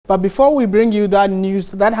But before we bring you that news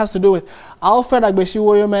that has to do with Alfred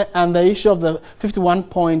Agbeshi-Woyome and the issue of the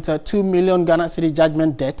 51.2 million Ghana cedi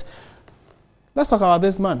judgment debt, let's talk about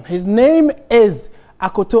this man. His name is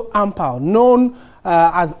Akoto Ampaw, known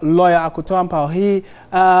as lawyer Akoto Ampaw. He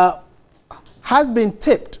has been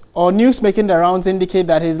tipped, or news making the rounds indicate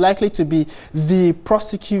that he's likely to be the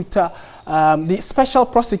prosecutor, the special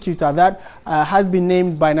prosecutor that has been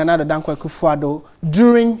named by Nana Dankwa Akufo-Addo.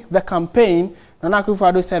 During the campaign, Nana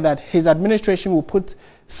Akufo-Addo said that his administration will put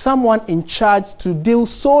someone in charge to deal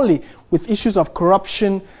solely with issues of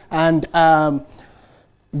corruption and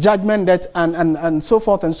judgment debt and so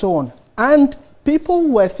forth and so on. And people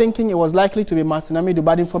were thinking it was likely to be Martin Amidu,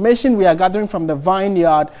 but information we are gathering from the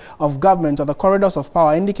vineyard of government or the corridors of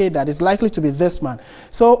power indicate that it's likely to be this man.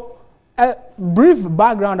 So, a brief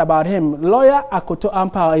background about him. Lawyer Akoto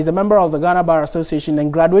Ampaw is a member of the Ghana Bar Association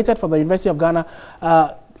and graduated from the University of Ghana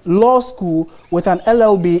Law School with an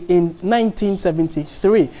LLB in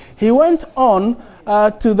 1973. He went on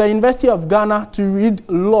to the University of Ghana to read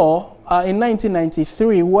law in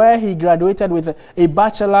 1993, where he graduated with a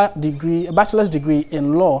bachelor's degree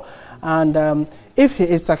in law. And if he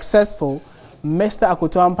is successful, Mr.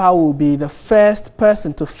 Akoto Ampaw will be the first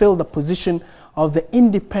person to fill the position of the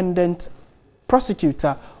independent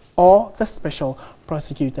prosecutor or the special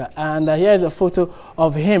prosecutor. And here is a photo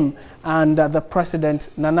of him and the president,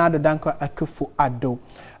 Nana Dankwa Akufo-Addo,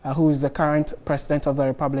 who is the current president of the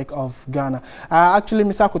Republic of Ghana. Actually,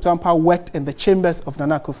 Mr. Akoto Ampaw worked in the chambers of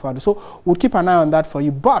Nana Akufo-Addo, so we'll keep an eye on that for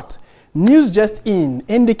you. But news just in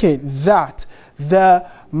indicate that the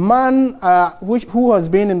man who has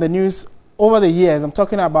been in the news over the years, I'm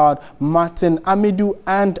talking about Martin Amidu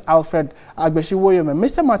and Alfred Agbeshi-Woyome.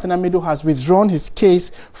 Mr. Martin Amidu has withdrawn his case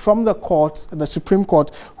from the court, the Supreme Court,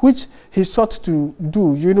 which he sought to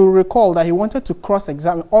do. You know, recall that he wanted to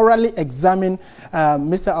orally examine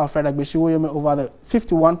Mr. Alfred Agbeshi-Woyome over the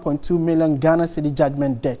 51.2 million Ghana cedi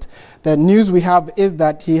judgment debt. The news we have is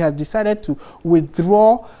that he has decided to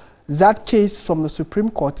withdraw that case from the Supreme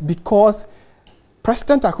Court because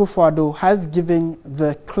President Akufo-Addo has given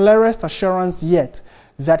the clearest assurance yet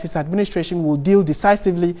that his administration will deal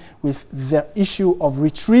decisively with the issue of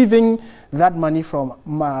retrieving that money from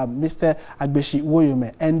Mr.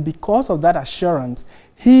 Agbeshi-Woyome. And because of that assurance,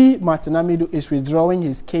 Martin Amidu, is withdrawing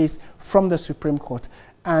his case from the Supreme Court.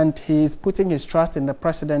 And he is putting his trust in the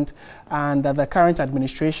president and the current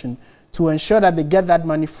administration to ensure that they get that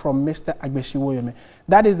money from Mr. Agbeshi-Woyome.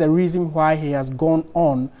 That is the reason why he has gone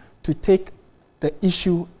on to take the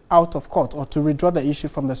issue out of court, or to withdraw the issue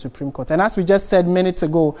from the Supreme Court. And as we just said minutes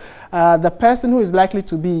ago, the person who is likely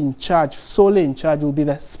to be in charge, solely in charge, will be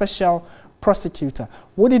the special prosecutor.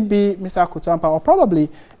 Would it be Mr. Akoto Ampaw, or probably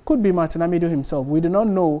could be Martin Amidu himself? We do not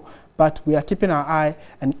know, but we are keeping our eye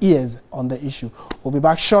and ears on the issue. We'll be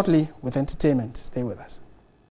back shortly with entertainment. Stay with us.